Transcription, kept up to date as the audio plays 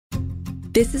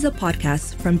This is a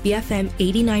podcast from BFM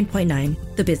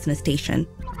 89.9, the business station.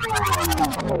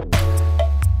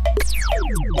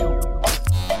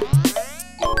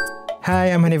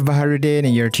 Hi, I'm Hanif Baharuddin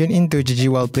and you're tuned into GG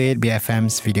Well Played,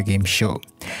 BFM's video game show.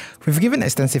 We've given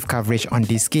extensive coverage on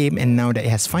this game, and now that it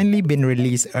has finally been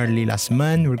released early last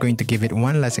month, we're going to give it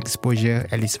one last exposure,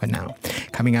 at least for now.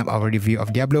 Coming up, our review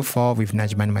of Diablo 4 with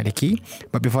Najman Maliki.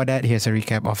 But before that, here's a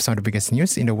recap of some of the biggest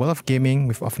news in the world of gaming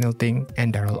with Ofnil Ting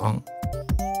and Daryl Ong.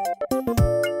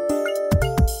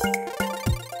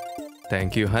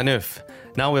 Thank you, Hanif.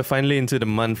 Now we're finally into the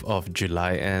month of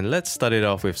July, and let's start it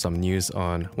off with some news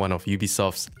on one of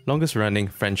Ubisoft's longest-running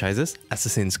franchises,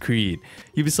 Assassin's Creed.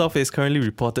 Ubisoft is currently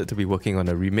reported to be working on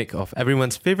a remake of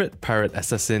everyone's favorite pirate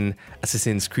assassin,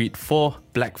 Assassin's Creed 4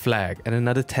 Black Flag, and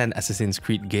another 10 Assassin's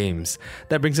Creed games.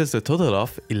 That brings us to a total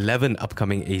of 11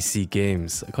 upcoming AC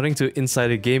games. According to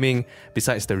Insider Gaming,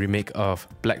 besides the remake of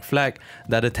Black Flag,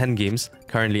 the other 10 games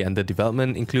currently under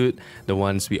development include the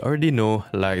ones we already know,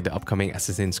 like the upcoming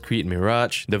Assassin's Creed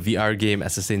Mirage, the VR game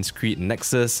Assassin's Creed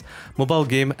Nexus, mobile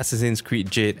game Assassin's Creed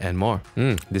Jade, and more.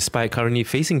 Despite currently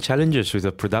facing challenges with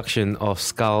the production of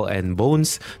Skull and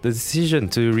Bones, the decision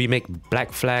to remake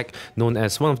Black Flag, known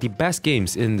as one of the best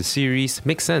games in the series,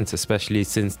 makes sense, especially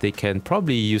since they can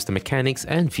probably use the mechanics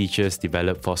and features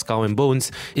developed for Skull and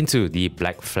Bones into the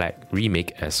Black Flag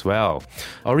remake as well.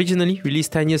 Originally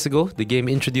released 10 years ago, the game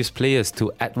introduced players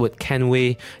to Edward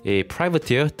Kenway, a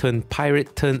privateer turned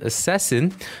pirate turned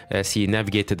assassin, as he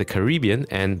navigated the Caribbean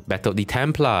and battled the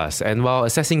Templars. And while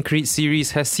Assassin's Creed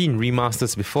series has seen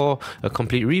remasters before, a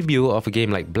complete rebuild of a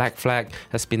game like Black Flag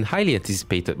has been highly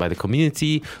anticipated by the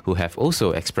community, who have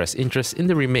also expressed interest in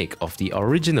the remake of the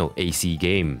original AC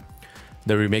game.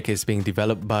 The remake is being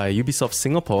developed by Ubisoft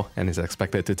Singapore and is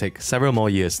expected to take several more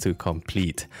years to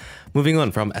complete. Moving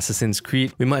on from Assassin's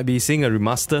Creed, we might be seeing a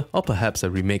remaster or perhaps a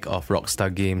remake of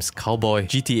Rockstar Games' Cowboy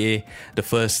GTA, the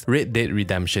first Red Dead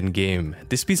Redemption game.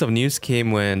 This piece of news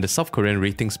came when the South Korean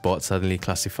ratings board suddenly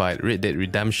classified Red Dead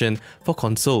Redemption for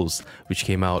consoles, which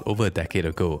came out over a decade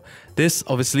ago. This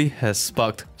obviously has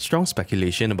sparked strong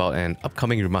speculation about an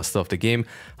upcoming remaster of the game.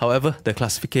 However, the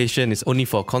classification is only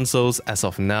for consoles as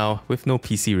of now, with no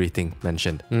PC rating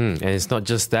mentioned. And it's not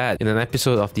just that. In an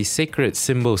episode of the Sacred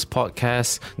Symbols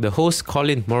podcast, the host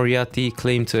Colin Moriarty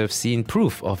claimed to have seen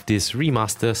proof of this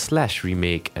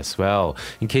remaster/remake as well.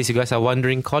 In case you guys are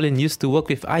wondering, Colin used to work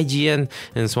with IGN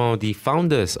and is one of the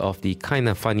founders of the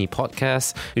Kinda Funny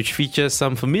podcast, which features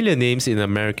some familiar names in the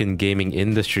American gaming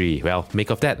industry. Well, make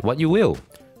of that what you will.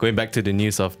 Going back to the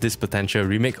news of this potential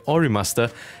remake or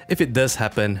remaster, if it does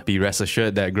happen, be rest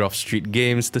assured that Grove Street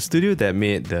Games, the studio that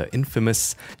made the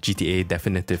infamous GTA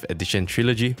Definitive Edition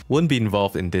trilogy, won't be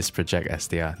involved in this project as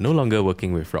they are no longer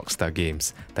working with Rockstar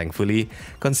Games. Thankfully,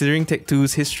 considering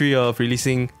Take-Two's history of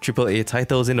releasing AAA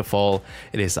titles in the fall,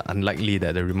 it is unlikely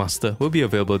that the remaster will be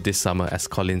available this summer, as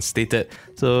Colin stated.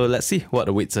 So let's see what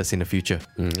awaits us in the future.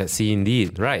 Let's see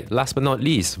indeed. Right, last but not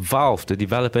least, Valve, the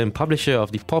developer and publisher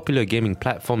of the popular gaming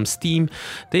platform Steam,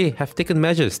 they have taken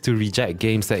measures to reject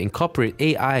games that incorporate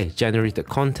AI-generated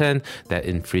content that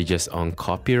infringes on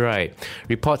copyright.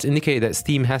 Reports indicate that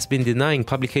Steam has been denying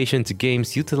publication to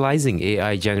games utilizing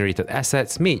AI-generated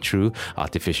assets made through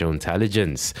artificial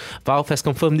intelligence. Valve has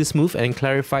confirmed this move and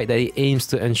clarified that it aims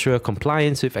to ensure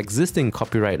compliance with existing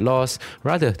copyright laws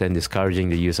rather than discouraging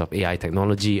the use of AI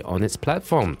technology on its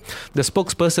platform. The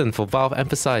spokesperson for Valve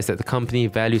emphasized that the company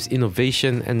values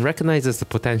innovation and recognizes the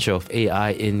potential of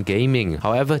AI in gaming.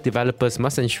 However, developers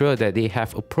must ensure that they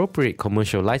have appropriate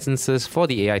commercial licenses for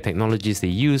the AI technologies they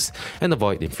use and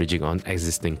avoid infringing on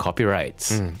existing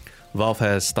copyrights. Valve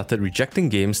has started rejecting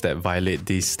games that violate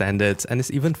these standards and is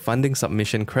even funding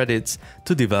submission credits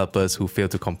to developers who fail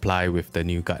to comply with the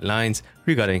new guidelines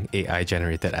regarding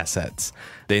AI-generated assets.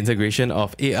 The integration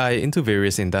of AI into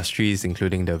various industries,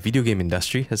 including the video game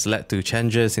industry, has led to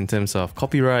changes in terms of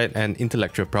copyright and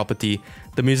intellectual property.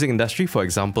 The music industry, for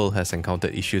example, has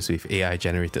encountered issues with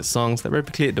AI-generated songs that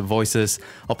replicate the voices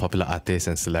of popular artists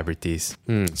and celebrities.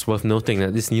 It's worth noting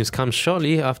that this news comes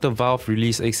shortly after Valve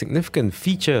released a significant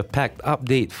feature-packed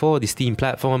update for the Steam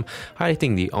platform,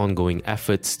 highlighting the ongoing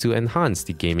efforts to enhance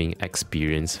the gaming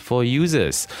experience for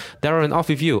users. Darren, off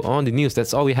with you on the news.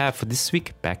 That's all we have for this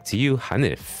week. Back to you,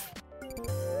 Hanif.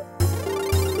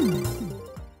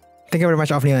 Thank you very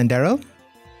much, Ofnil and Daryl.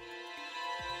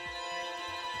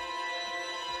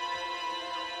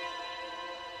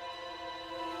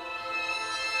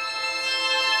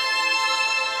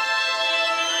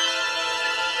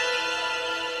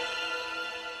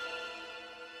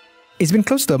 It's been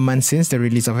close to a month since the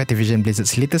release of Activision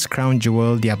Blizzard's latest crown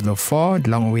jewel, Diablo 4.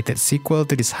 The long-awaited sequel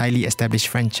to this highly established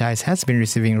franchise has been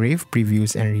receiving rave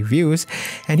previews and reviews.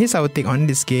 And here's our take on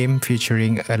this game,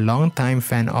 featuring a long-time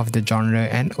fan of the genre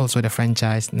and also the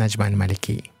franchise, Najman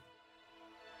Maliki.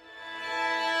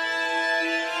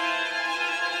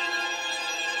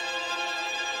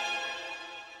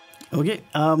 Okay,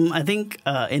 I think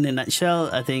in a nutshell,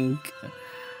 I think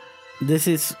this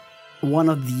is one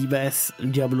of the best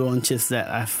Diablo launches that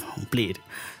I've played.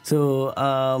 So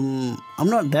I'm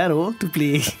not that old to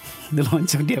play the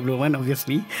launch of Diablo 1,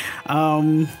 obviously.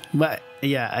 But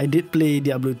yeah, I did play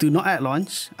Diablo 2, not at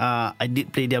launch. I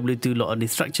did play Diablo 2 Lord of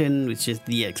Destruction, which is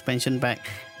the expansion pack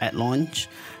at launch.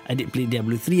 I did play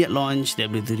Diablo 3 at launch,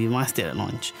 Diablo 3 Remastered at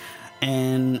launch.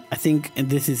 And I think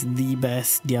this is the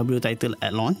best Diablo title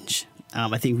at launch.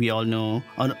 I think we all know,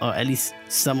 or at least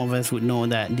some of us would know,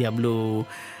 that Diablo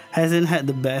hasn't had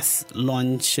the best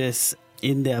launches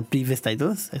in their previous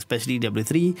titles, especially Diablo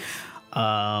 3.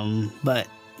 But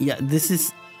yeah, this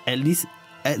is, at least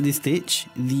at this stage,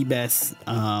 the best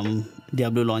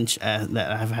Diablo launch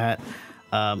that I've had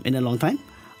in a long time.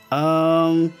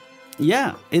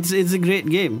 Yeah, it's a great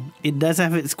game. It does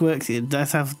have its quirks, it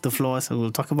does have the flaws, so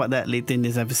we'll talk about that later in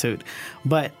this episode.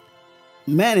 But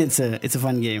man, it's a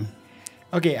fun game.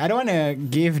 Okay, I don't want to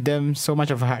give them so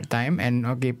much of a hard time and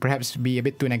perhaps be a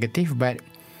bit too negative, but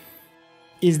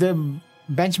is the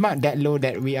benchmark that low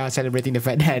that we are celebrating the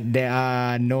fact that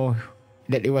that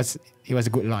it was a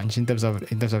good launch in terms of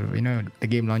the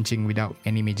game launching without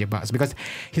any major bugs? Because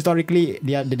historically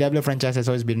the Diablo franchise has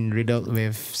always been riddled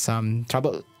with some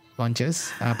troubled launches,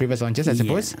 previous launches, I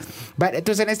suppose. Yeah. But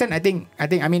to some extent, I think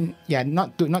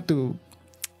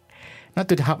not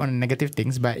to harp on negative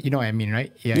things, but you know what I mean,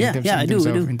 right? I do.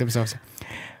 In terms of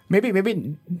maybe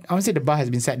I won't say the bar has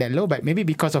been set that low, but maybe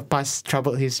because of past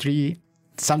troubled history,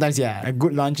 sometimes a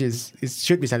good launch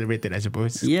should be celebrated, I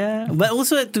suppose. Yeah, but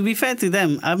also to be fair to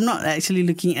them, I'm not actually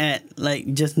looking at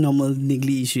like just normal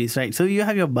niggly issues, right? So you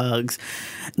have your bugs,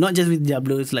 not just with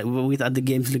Diablo, it's like with other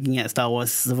games. Looking at Star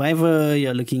Wars Survivor,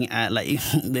 you're looking at like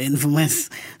the infamous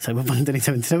Cyberpunk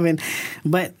 2077.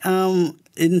 But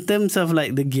in terms of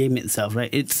like the game itself, right?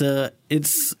 It's a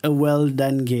well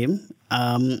done game.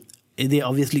 They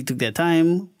obviously took their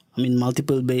time. I mean,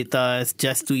 multiple betas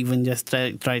just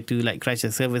to try to like crash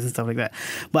the servers and stuff like that.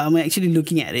 But I'm actually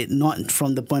looking at it not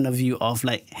from the point of view of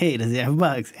like, hey, does it have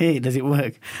bugs? Hey, does it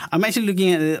work? I'm actually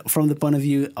looking at it from the point of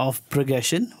view of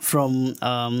progression from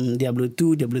Diablo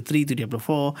 2, Diablo 3 to Diablo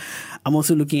 4. I'm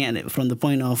also looking at it from the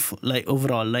point of like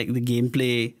overall, like the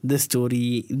gameplay, the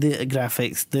story, the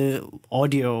graphics, the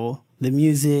audio, the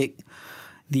music,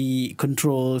 the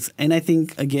controls. And I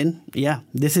think again,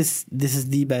 this is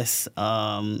the best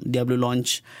Diablo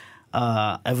launch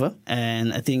ever.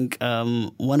 And I think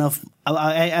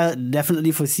I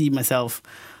definitely foresee myself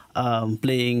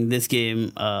playing this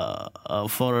game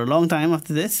for a long time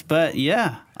after this. But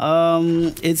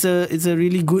it's a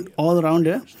really good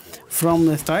all-rounder from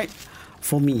the start,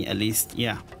 for me at least.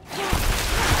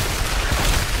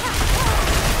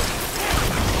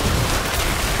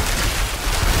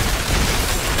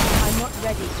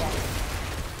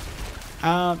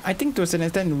 I think to a certain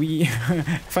extent,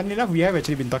 funnily enough, we have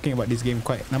actually been talking about this game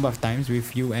quite a number of times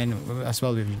with you and as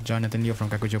well with Jonathan Leo from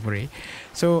Kakujopore.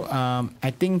 So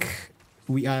I think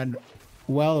we are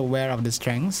well aware of the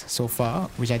strengths so far,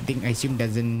 which I assume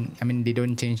they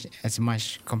don't change as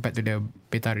much compared to the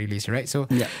beta release, right? So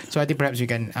I think perhaps we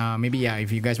can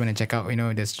if you guys want to check out,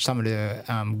 there's some of the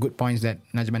good points that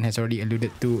Najman has already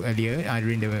alluded to earlier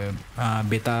during the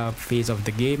beta phase of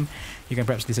the game. You can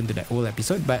perhaps listen to that whole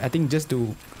episode. But I think just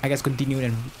to, continue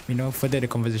and further the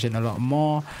conversation a lot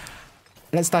more,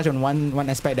 let's touch on one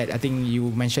aspect that I think you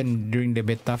mentioned during the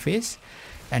beta phase,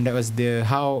 and that was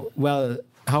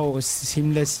how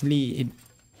seamlessly it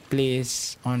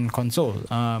plays on console.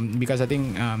 Because I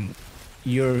think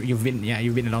you've been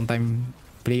a long time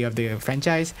player of the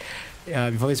franchise.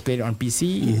 You've always played it on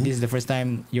PC. Mm-hmm. This is the first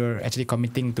time you're actually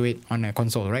committing to it on a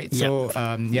console, right? Yep.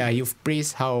 So you've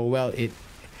praised how well it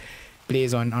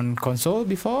plays on console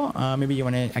before. Maybe you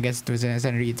want to,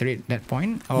 to reiterate that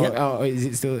point, or is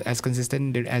it still as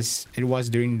consistent as it was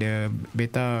during the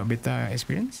beta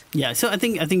experience? Yeah, so I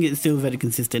think it's still very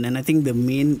consistent, and I think the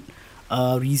main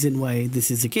reason why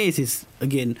this is the case is,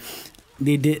 again,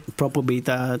 they did proper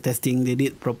beta testing, they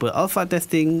did proper alpha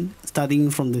testing, starting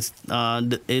from this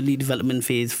the early development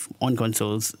phase on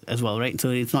consoles as well, right? So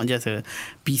it's not just a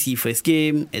PC first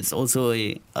game, it's also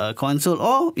a console,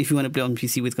 or if you want to play on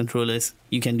PC with controllers,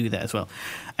 you can do that as well.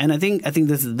 And I think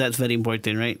that's very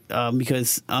important, right?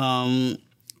 Because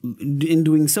in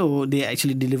doing so, they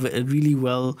actually deliver a really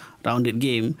well-rounded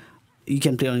game. You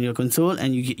can play on your console,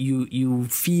 and you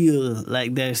feel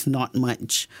like there's not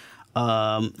much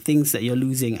things that you're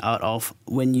losing out of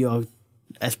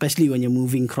especially when you're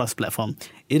moving cross-platform.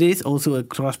 It is also a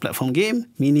cross-platform game,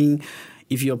 meaning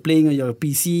if you're playing on your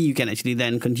PC, you can actually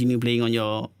then continue playing on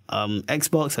your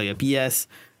Xbox or your PS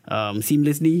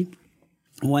seamlessly.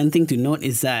 One thing to note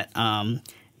is that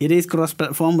it is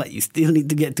cross-platform, but you still need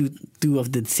to get two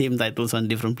of the same titles on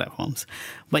different platforms.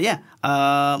 But yeah,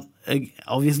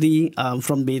 obviously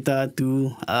from beta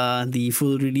to the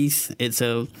full release, it's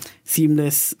a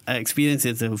seamless experience.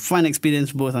 It's a fun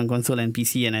experience both on console and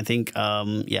PC. And I think,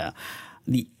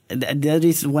 there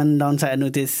is one downside I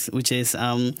noticed, which is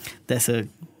there's a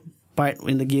part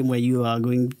in the game where you are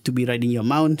going to be riding your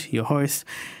mount, your horse.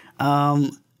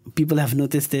 People have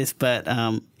noticed this, but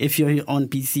if you're on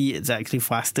PC, it's actually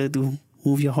faster to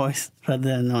move your horse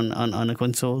rather than on a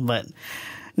console. But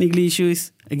niggly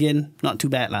issues, again, not too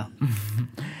bad lah.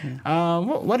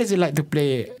 What is it like to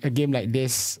play a game like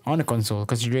this on a console?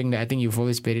 Considering that I think you've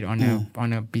always played it on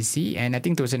a PC, and I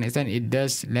think to a certain extent it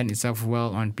does lend itself well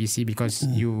on PC because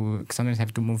you sometimes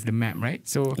have to move the map, right?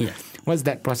 So, what's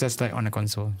that process like on a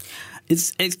console?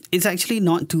 It's actually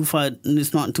not too far.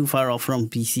 It's not too far off from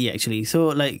PC actually. So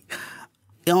like,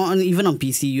 even on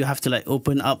PC, you have to like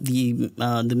open up the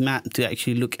map to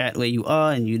actually look at where you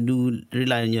are, and you do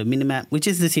rely on your minimap, which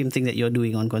is the same thing that you're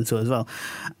doing on console as well.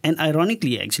 And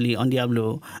ironically, actually, on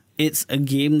Diablo, it's a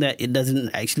game that it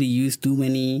doesn't actually use too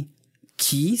many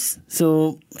keys.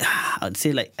 So I'd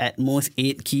say like at most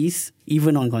 8 keys,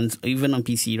 even on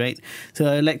PC, right? So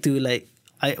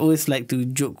I always like to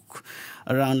joke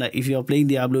around, like if you're playing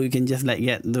Diablo, you can just like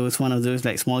get one of those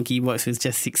like small keyboards with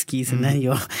just 6 keys, and then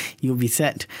you'll be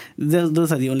set.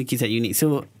 Those are the only keys that you need.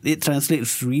 So it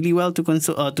translates really well to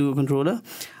console or to a controller.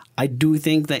 I do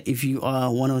think that if you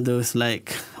are one of those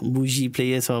like bougie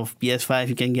players of PS5,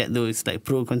 you can get those like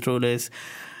pro controllers.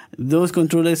 Those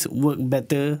controllers work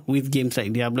better with games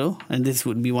like Diablo, and this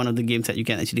would be one of the games that you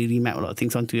can actually remap a lot of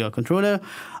things onto your controller.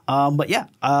 But yeah,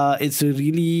 it's a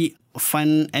really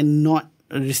fun and not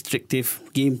restrictive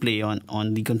gameplay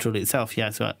on the controller itself.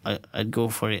 Yeah, so I'd go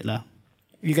for it lah.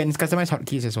 You can customize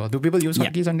hotkeys as well. Do people use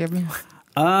hotkeys on Diablo?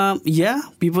 Yeah,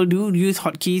 people do use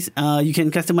hotkeys. You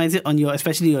can customize it on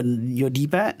especially on your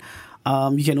D-pad.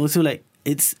 You can also like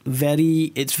it's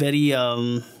very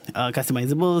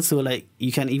customizable. So like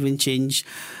you can even change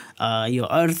your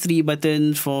R3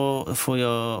 button for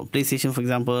your PlayStation, for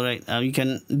example, right? You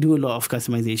can do a lot of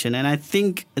customization, and I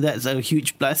think that's a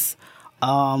huge plus.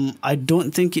 I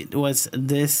don't think it was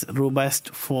this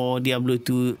robust for Diablo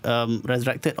 2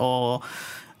 Resurrected or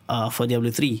for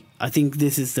Diablo 3. I think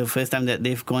this is the first time that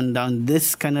they've gone down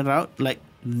this kind of route, like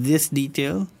this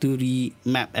detail to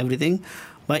remap everything.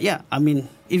 But yeah, I mean,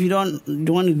 if you don't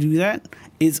want to do that,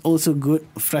 it's also good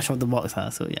fresh off the box.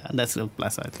 So yeah, that's the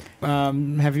plus side.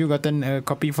 Have you gotten a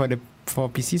copy for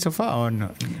PC so far or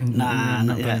not? Nah,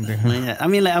 not yet. I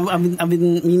mean, like I've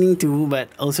been meaning to, but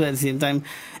also at the same time,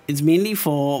 it's mainly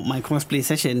for my cross-play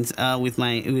sessions with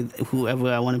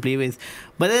whoever I want to play with.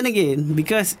 But then again,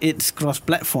 because it's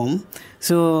cross-platform,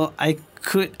 so I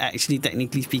could actually,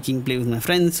 technically speaking, play with my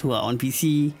friends who are on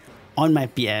PC on my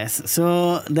PS.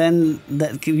 So then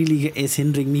that really is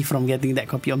hindering me from getting that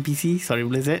copy on PC. Sorry,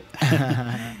 Blizzard.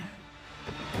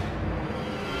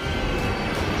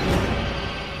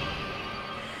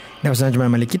 That was Najman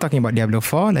Maliki talking about Diablo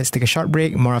 4. Let's take a short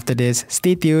break. More after this.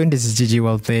 Stay tuned. This is GG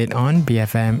Well Played on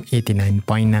BFM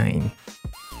 89.9.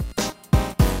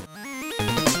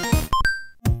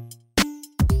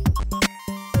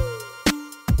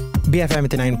 BFM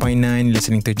 89.9,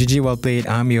 listening to GG Well Played.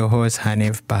 I'm your host,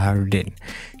 Hanif Baharuddin.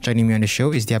 Joining me on the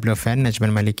show is Diablo fan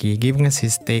Najman Maliki, giving us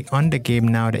his take on the game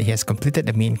now that he has completed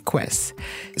the main quest.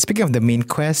 Speaking of the main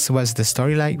quest, what's the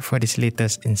story like for this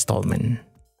latest installment?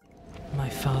 My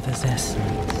father's essence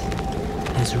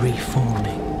is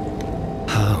reforming.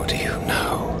 How do you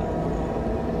know?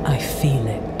 I feel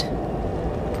it.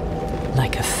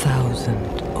 Like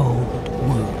 1,000 old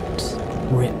wounds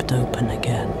ripped open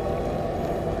again.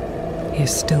 He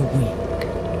is still weak.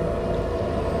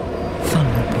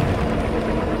 Vulnerable.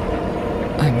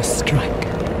 I must strike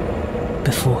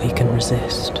before he can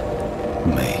resist.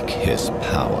 Make his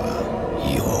power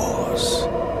yours.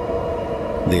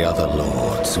 The other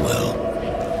lords will.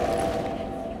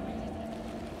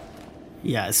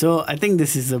 Yeah, so I think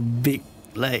this is a big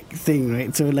thing,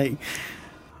 right? So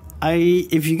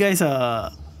if you guys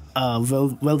are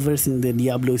well versed in the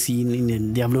Diablo scene, in the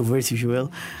Diablo verse, if you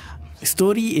will,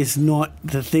 story is not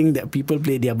the thing that people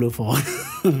play Diablo for.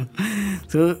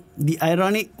 So the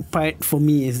ironic part for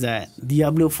me is that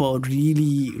Diablo 4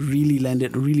 really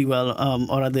landed really well,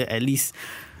 or rather at least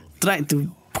tried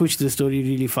to push the story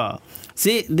really far.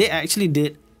 See, they actually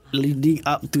did, leading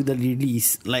up to the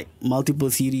release, like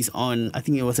multiple series on, I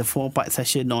think it was a 4-part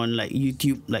session on like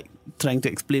YouTube, like trying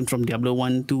to explain from Diablo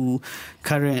 1 to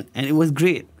current, and it was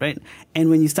great, right? And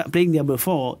when you start playing Diablo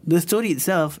 4, the story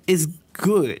itself is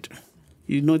good.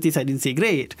 You notice I didn't say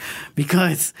great,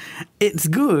 because it's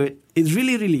good, it's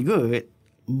really good,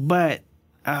 but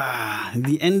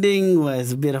the ending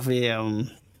was a bit of a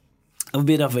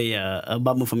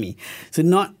bummer for me. So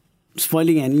not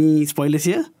spoiling any spoilers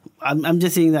here, I'm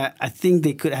just saying that I think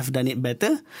they could have done it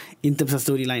better in terms of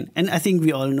storyline. And I think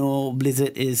we all know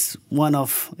Blizzard is one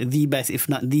of the best, if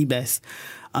not the best,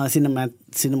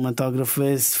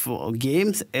 cinematographers for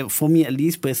games. For me, at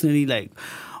least, personally, like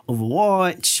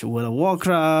Overwatch, World of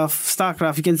Warcraft,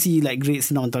 StarCraft, you can see like great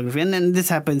cinematography. And then this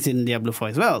happens in Diablo 4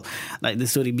 as well. Like the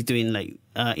story between like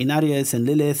Inarius and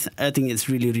Lilith, I think it's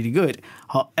really good.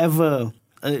 However,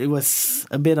 it was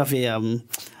a bit of a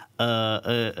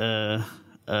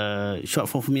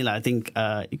shortfall for me. I think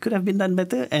it could have been done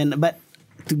better. But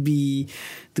to be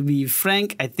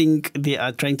frank, I think they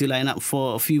are trying to line up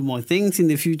for a few more things in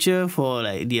the future, for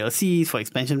like DLCs, for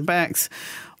expansion packs.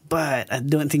 But I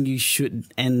don't think you should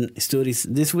end stories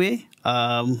this way.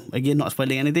 Again, not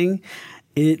spoiling anything.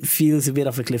 It feels a bit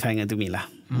of a cliffhanger to me lah.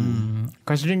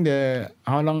 Considering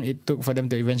how long it took for them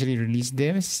to eventually release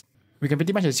this, we can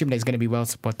pretty much assume that it's going to be well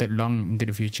supported long into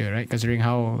the future, right? Considering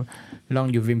how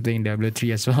long you've been playing Diablo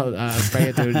 3 as well,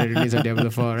 prior to the release of Diablo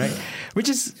 4, right? Which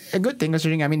is a good thing,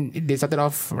 considering, I mean, they started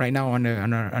off right now on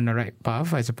the right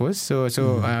path, I suppose. So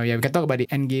we can talk about the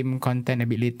end game content a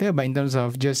bit later. But in terms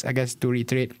of just, I guess, to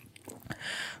reiterate,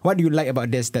 what do you like about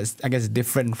this that's, I guess,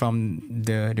 different from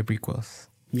the prequels?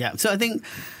 Yeah, so I think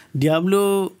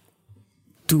Diablo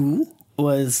 2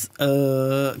 was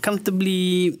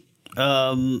comfortably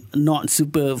not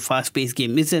super fast-paced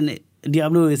game.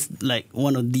 Diablo is like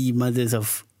one of the mothers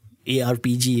of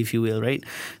ARPG, if you will, right?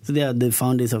 So they are the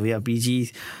founders of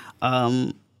ARPGs.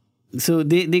 So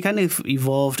they kind of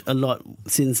evolved a lot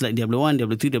since like Diablo 1,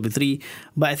 Diablo 2, Diablo 3.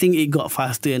 But I think it got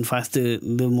faster and faster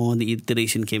the more the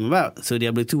iteration came about. So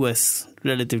Diablo 2 was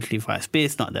relatively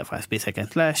fast-paced, not that fast-paced hack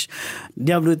and slash.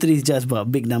 Diablo 3 is just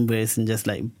about big numbers and just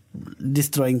like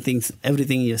destroying things,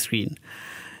 everything in your screen.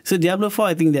 So Diablo 4,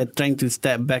 I think they're trying to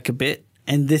step back a bit.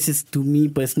 And this is, to me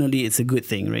personally, it's a good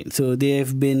thing, right? So they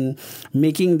have been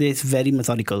making this very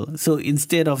methodical. So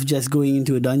instead of just going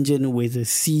into a dungeon with a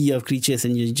sea of creatures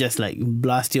and you just like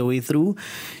blast your way through,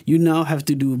 you now have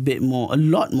to do a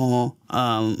lot more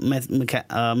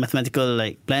mathematical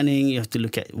like planning. You have to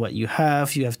look at what you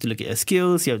have. You have to look at your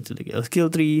skills. You have to look at your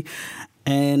skill tree.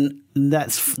 And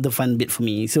that's the fun bit for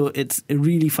me. So it's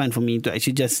really fun for me to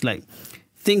actually just like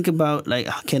think about like,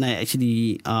 can I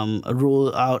actually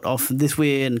roll out of this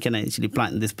way, and can I actually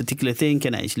plant this particular thing?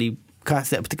 Can I actually cast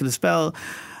that particular spell?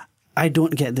 I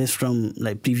don't get this from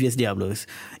like previous Diablos.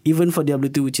 Even for Diablo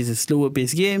 2, which is a slower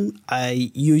paced game,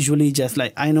 I usually just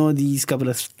like, I know these couple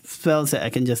of spells that I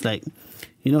can just like,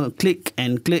 click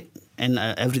and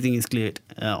everything is cleared.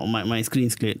 My screen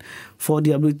is cleared. For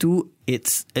Diablo 2,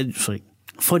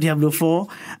 for Diablo 4,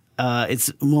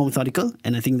 it's more methodical,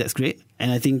 and I think that's great.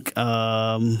 And I think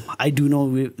I do know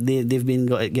they've been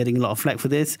getting a lot of flack for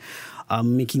this,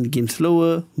 making the game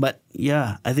slower. But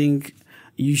yeah, I think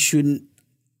you shouldn't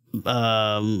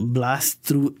blast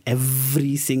through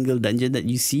every single dungeon that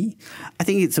you see. I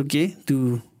think it's okay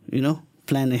to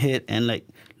plan ahead and like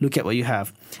look at what you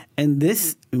have. And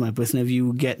this, in my personal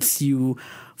view, gets you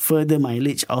further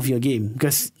mileage of your game,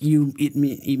 because it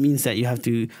means that you have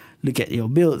to look at your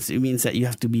builds. It means that you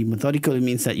have to be methodical. It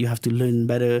means that you have to learn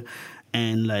better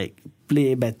and like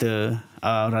play better,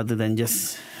 rather than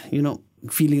just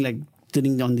feeling like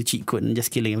turning on the cheat code and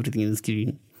just killing everything in the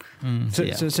screen. So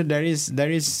there is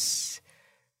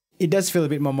it does feel a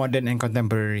bit more modern and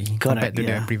contemporary. Correct, compared to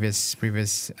the previous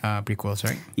prequels,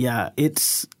 right? Yeah,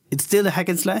 it's still a hack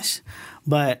and slash,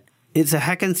 but it's a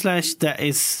hack and slash that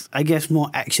is, I guess, more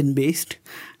action based.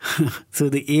 So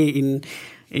the A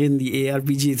in the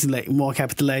ARPG is like more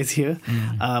capitalized here,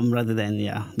 rather than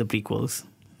the prequels.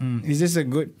 Is this a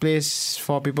good place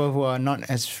for people who are not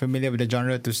as familiar with the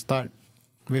genre to start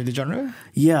with the genre?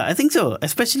 Yeah, I think so.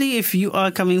 Especially if you are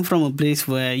coming from a place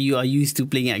where you are used to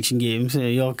playing action games.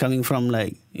 You're coming from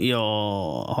like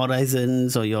your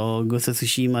Horizons or your Ghost of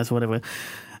Tsushima's, whatever.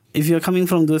 If you're coming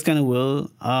from those kind of world,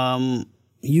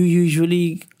 you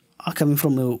usually are coming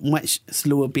from a much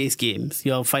slower paced games.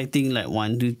 You're fighting like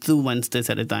 1 to 2 monsters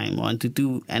at a time, 1 to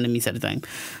 2 enemies at a time.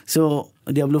 So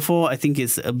Diablo 4, I think,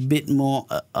 is a bit more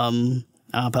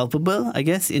palpable, I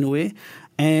guess, in a way.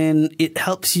 And it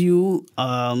helps you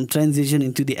transition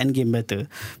into the end game better.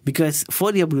 Because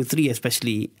for Diablo 3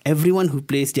 especially, everyone who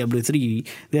plays Diablo 3,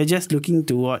 they're just looking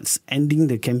towards ending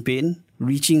the campaign,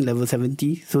 reaching level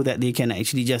 70, so that they can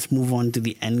actually just move on to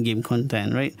the end game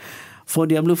content, right? For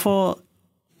Diablo 4,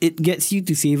 it gets you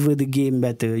to savor the game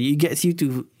better. It gets you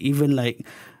to even like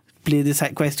play the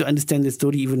side quest to understand the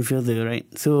story even further, right?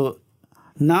 So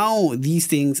now these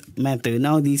things matter.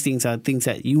 Now these things are things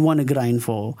that you want to grind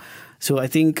for. So I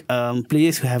think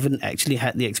players who haven't actually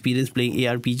had the experience playing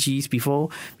ARPGs before,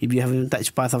 maybe you haven't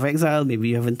touched Path of Exile, maybe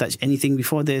you haven't touched anything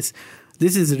before this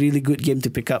is a really good game to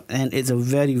pick up, and it's a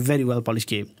very, very well polished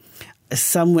game.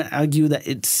 Some would argue that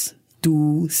it's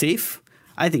too safe.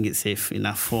 I think it's safe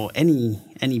enough for any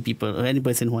people or any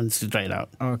person who wants to try it out.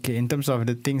 Okay, in terms of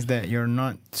the things that you're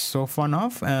not so fond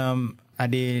of, are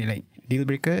they like deal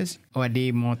breakers, or are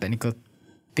they more technical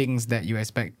things that you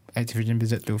expect Activision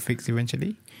Blizzard to fix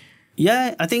eventually?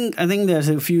 Yeah, I think there's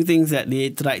a few things that they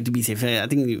tried to be safe. I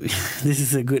think this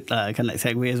is a good kind of like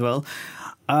segue as well.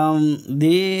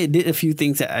 They did a few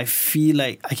things that I feel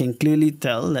like I can clearly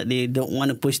tell that they don't want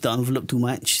to push the envelope too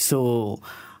much. So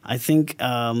I think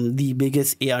the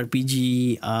biggest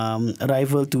ARPG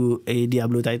rival to a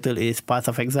Diablo title is Path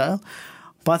of Exile.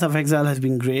 Path of Exile has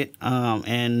been great,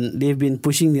 and they've been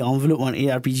pushing the envelope on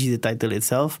ARPG, the title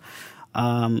itself.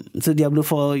 So Diablo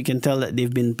 4, you can tell that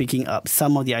they've been picking up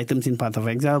some of the items in Path of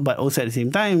Exile, but also at the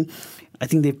same time, I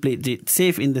think they've played it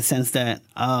safe in the sense that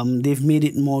they've made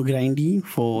it more grindy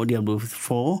for Diablo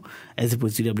 4 as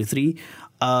opposed to Diablo 3.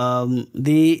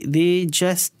 They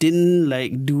just didn't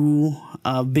like do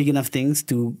big enough things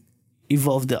to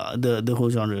evolve the whole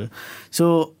genre.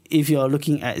 So if you're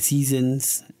looking at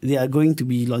seasons, they are going to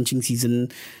be launching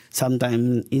season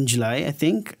sometime in July, I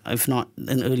think, if not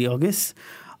in early August.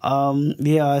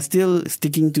 They are still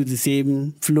sticking to the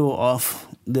same flow of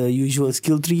the usual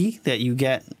skill tree that you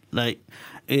get. Like,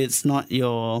 it's not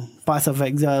your Path of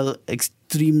Exile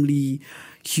extremely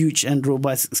huge and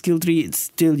robust skill tree. It's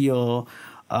still your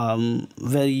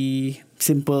very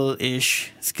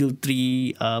simple-ish skill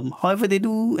tree. However, they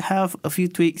do have a few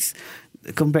tweaks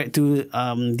compared to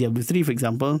Diablo 3, for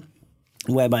example,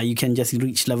 whereby you can just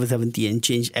reach level 70 and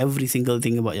change every single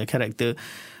thing about your character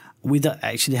without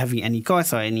actually having any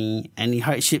cost or any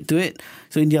hardship to it.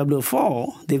 So in Diablo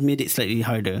 4, they've made it slightly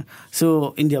harder.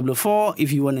 So in Diablo 4,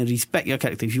 if you want to respect your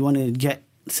character, if you want to get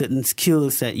certain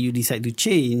skills that you decide to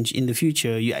change in the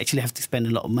future, you actually have to spend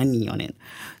a lot of money on it.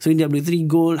 So in Diablo 3,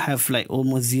 gold have like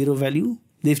almost zero value.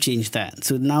 They've changed that.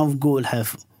 So now gold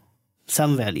have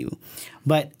some value.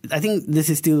 But I think this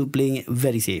is still playing it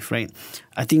very safe, right?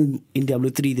 I think in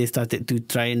Diablo 3, they started to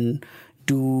try and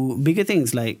do bigger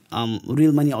things like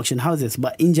real money auction houses,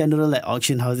 but in general like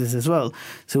auction houses as well.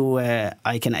 So where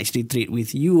I can actually trade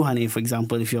with you, Honey, for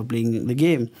example, if you're playing the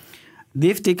game.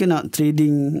 They've taken out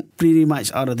trading pretty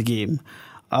much out of the game.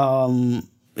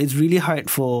 It's really hard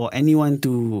for anyone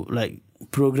to like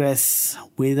progress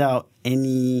without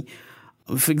any.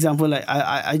 For example, like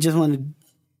I just want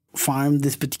to farm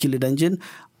this particular dungeon.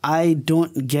 I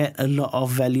don't get a lot of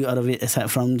value out of it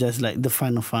aside from just like the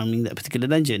fun of farming that particular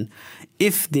dungeon.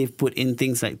 If they've put in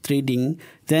things like trading,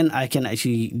 then I can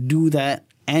actually do that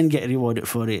and get rewarded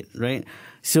for it, right?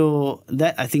 So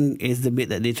that I think is the bit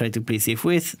that they try to play safe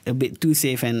with, a bit too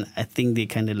safe, and I think they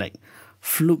kind of like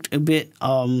fluked a bit.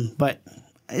 But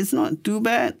it's not too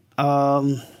bad.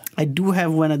 I do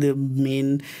have one of the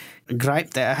main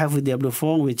gripe that I have with Diablo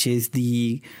 4, which is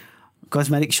the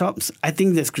cosmetic shops. I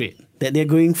think that's great that they're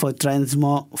going for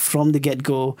transmog from the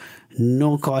get-go,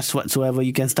 no cost whatsoever.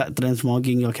 You can start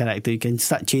transmogging your character. You can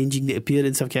start changing the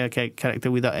appearance of your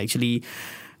character without actually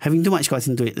having too much cost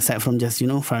into it, aside from just,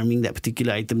 farming that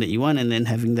particular item that you want and then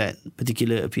having that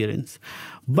particular appearance.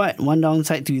 But one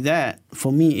downside to that,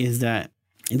 for me, is that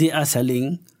they are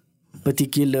selling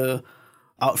particular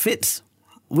outfits,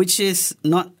 which is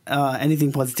not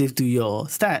anything positive to your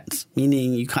stats,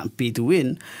 meaning you can't pay to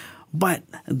win. But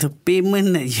the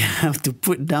payment that you have to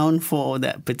put down for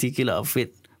that particular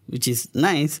outfit, which is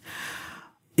nice,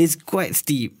 is quite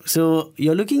steep. So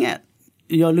you're looking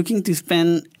to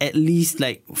spend at least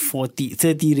like 30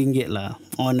 ringgit lah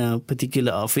on a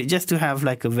particular outfit just to have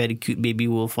like a very cute baby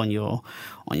wolf on your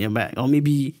back, or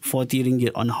maybe 40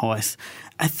 ringgit on a horse.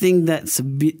 I think that's a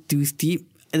bit too steep.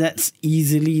 That's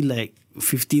easily like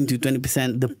 15 to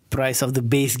 20% the price of the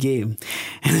base game.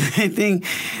 And I think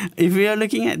if you're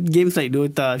looking at games like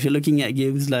Dota, if you're looking at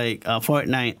games like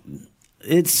Fortnite,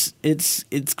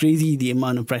 it's crazy the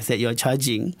amount of price that you're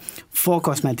charging for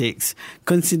cosmetics,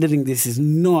 considering this is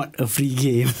not a free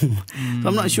game. So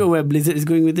I'm not sure where Blizzard is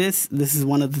going with this. This is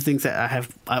one of the things that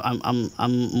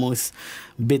I'm most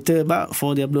bitter about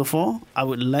for Diablo 4. I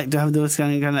would like to have those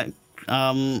kind of like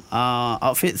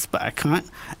outfits, but I can't.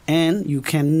 And you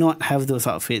cannot have those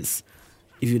outfits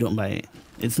if you don't buy it.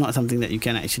 It's not something that you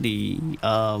can actually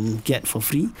get for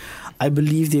free. I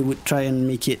believe they would try and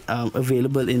make it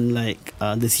available in like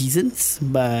the seasons,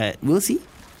 but we'll see.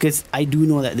 Because I do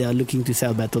know that they are looking to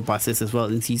sell battle passes as well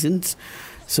in seasons.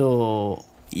 So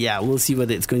yeah, we'll see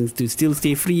whether it's going to still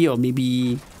stay free or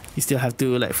maybe you still have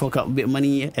to like fork out a bit of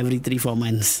money every 3-4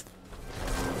 months.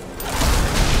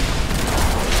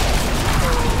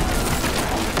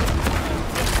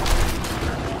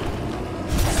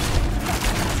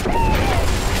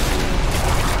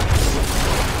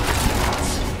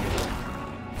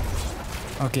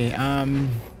 Okay,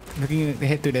 looking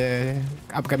ahead to the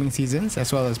upcoming seasons,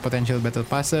 as well as potential battle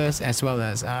passes, as well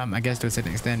as I guess to a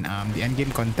certain extent the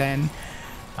endgame content.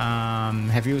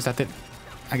 Have you started,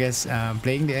 I guess,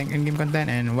 playing the endgame content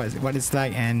and what it's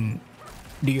like, and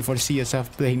do you foresee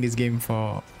yourself playing this game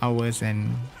for hours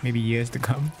and maybe years to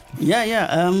come?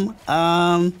 I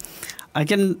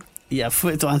can. Yeah,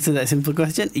 to answer that simple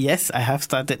question, yes, I have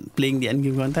started playing the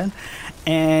endgame content,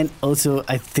 and also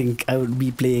I think I would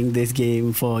be playing this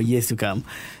game for years to come.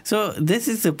 So this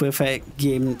is the perfect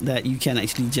game that you can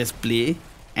actually just play,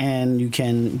 and you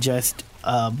can just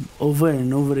over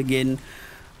and over again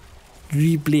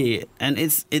replay it. And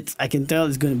it's I can tell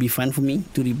it's going to be fun for me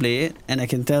to replay it, and I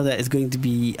can tell that it's going to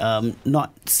be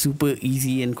not super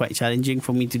easy and quite challenging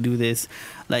for me to do this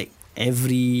like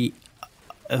every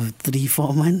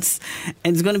 3-4 months,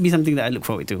 and it's going to be something that I look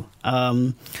forward to.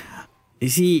 You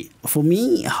see, for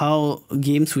me, how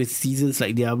games with seasons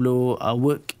like Diablo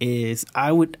work is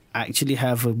I would actually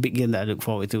have a big game that I look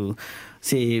forward to.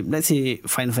 Let's say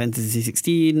Final Fantasy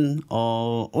 16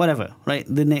 or whatever, right?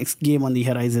 The next game on the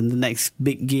horizon, the next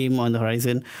big game on the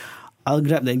horizon. I'll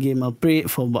grab that game, I'll play it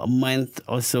for about a month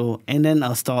or so, and then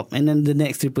I'll stop. And then the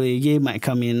next AAA game might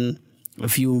come in a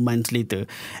few months later,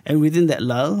 and within that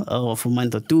lull of a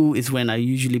month or two is when I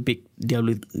usually pick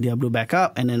Diablo back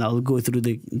up, and then I'll go through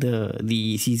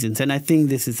the seasons. And I think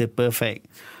this is a perfect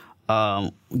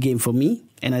game for me,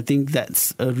 and I think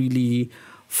that's a really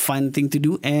fun thing to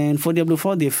do. And for Diablo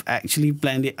 4, they've actually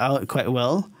planned it out quite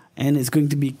well, and it's going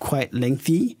to be quite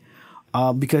lengthy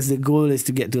because the goal is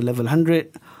to get to level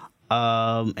 100.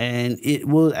 And it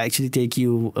will actually take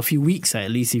you a few weeks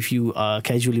at least if you are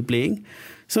casually playing.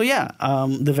 So yeah,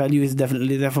 the value is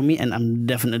definitely there for me, and I'm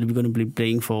definitely going to be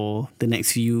playing for the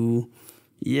next few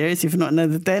years, if not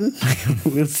another 10.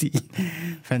 We'll see.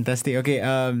 Fantastic. Okay,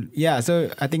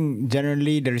 so I think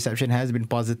generally the reception has been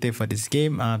positive for this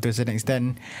game. To a certain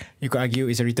extent, you could argue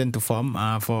it's a return to form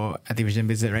for Activision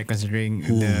Blizzard, right? Considering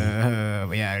the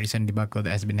recent debacle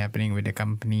that has been happening with the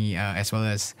company, as well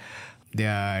as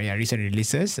their recent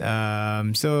releases. I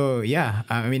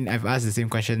mean, I've asked the same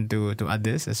question to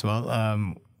others as well.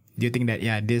 Do you think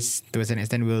that this to a certain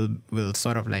extent will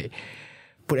sort of like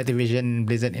put Activision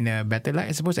Blizzard in a better light,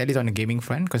 I suppose, at least on the gaming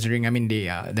front, considering, I mean, they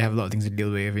have a lot of things to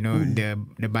deal with, you know.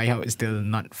 The buyout is still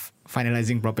not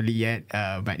finalizing properly yet,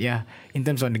 but yeah, in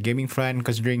terms of the gaming front,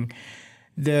 considering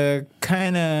the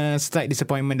kind of slight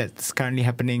disappointment that's currently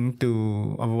happening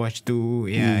to Overwatch 2,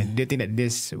 do you think that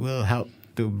this will help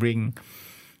to bring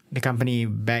the company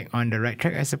back on the right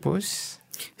track, I suppose?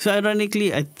 So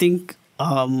ironically, I think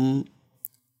I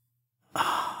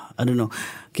don't know.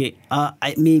 Okay,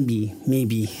 maybe,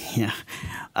 yeah.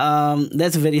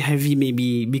 That's a very heavy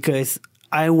maybe, because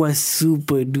I was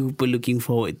super duper looking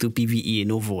forward to PvE in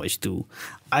Overwatch 2.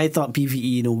 I thought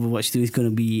PvE in Overwatch 2 is going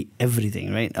to be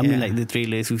everything, right? I mean, like the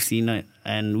trailers we've seen it,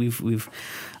 and we've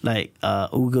like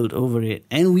oogled over it,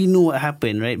 and we know what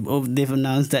happened, right? They've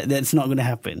announced that that's not going to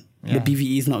happen. The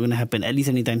PvE is not going to happen, at least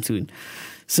anytime soon.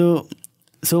 So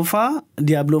far,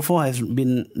 Diablo 4 has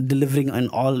been delivering on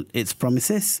all its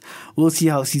promises. We'll see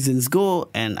how seasons go,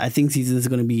 and I think seasons are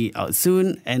going to be out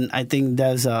soon, and I think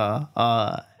devs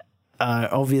are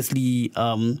obviously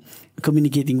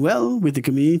communicating well with the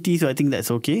community, so I think that's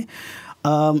okay.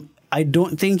 I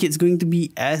don't think it's going to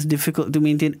be as difficult to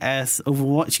maintain as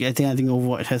Overwatch. I think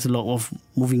Overwatch has a lot of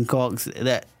moving cogs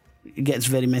that gets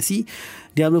very messy.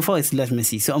 Diablo 4 is less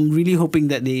messy, so I'm really hoping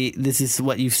that this is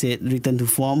what you've said, return to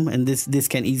form, and this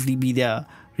can easily be their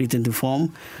return to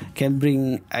form, can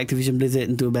bring Activision Blizzard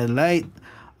into a better light.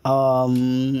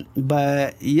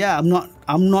 But yeah,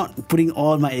 I'm not putting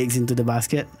all my eggs into the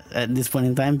basket at this point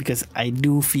in time, because I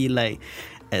do feel like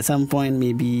at some point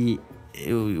maybe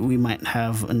we might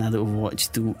have another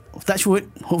Overwatch 2. Touch wood,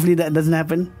 hopefully that doesn't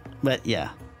happen. But yeah,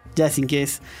 just in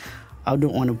case, I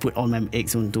don't want to put all my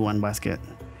eggs into one basket.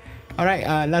 Alright,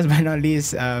 last but not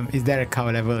least, is there a cow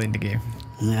level in the game?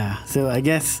 Yeah, so I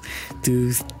guess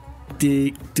to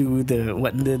stick to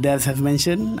what the devs have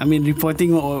mentioned, I mean,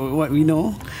 reporting or what we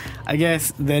know, I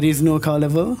guess there is no cow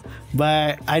level,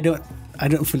 but I don't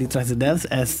fully trust the devs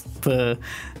as per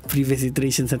previous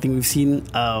iterations. I think we've seen.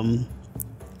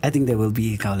 I think there will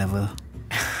be a cow level.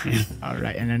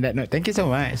 Alright, and on that note, thank you so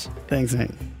much. Thanks,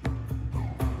 mate.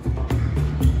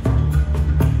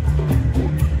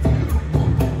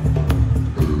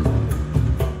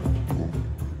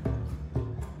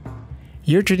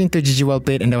 You're tuning to GG Well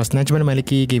Played, and that was Najman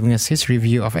Maliki giving us his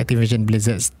review of Activision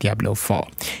Blizzard's Diablo 4.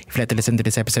 If you'd like to listen to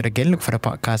this episode again, look for the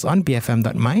podcast on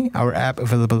bfm.my, our app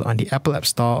available on the Apple App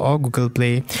Store or Google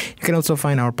Play. You can also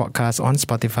find our podcast on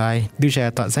Spotify. Do share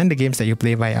your thoughts and the games that you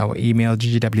play via our email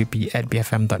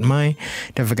ggwp@bfm.my.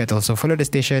 Don't forget to also follow the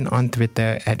station on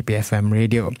Twitter @BFM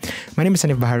Radio. My name is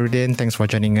Hanif Baharuddin. Thanks for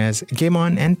joining us. Game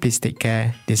on and please take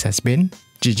care. This has been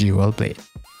GG Well Played.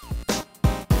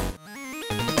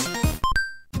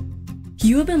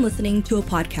 You have been listening to a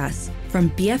podcast from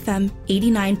BFM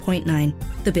 89.9,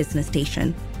 the business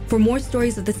station. For more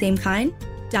stories of the same kind,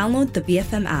 download the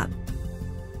BFM app.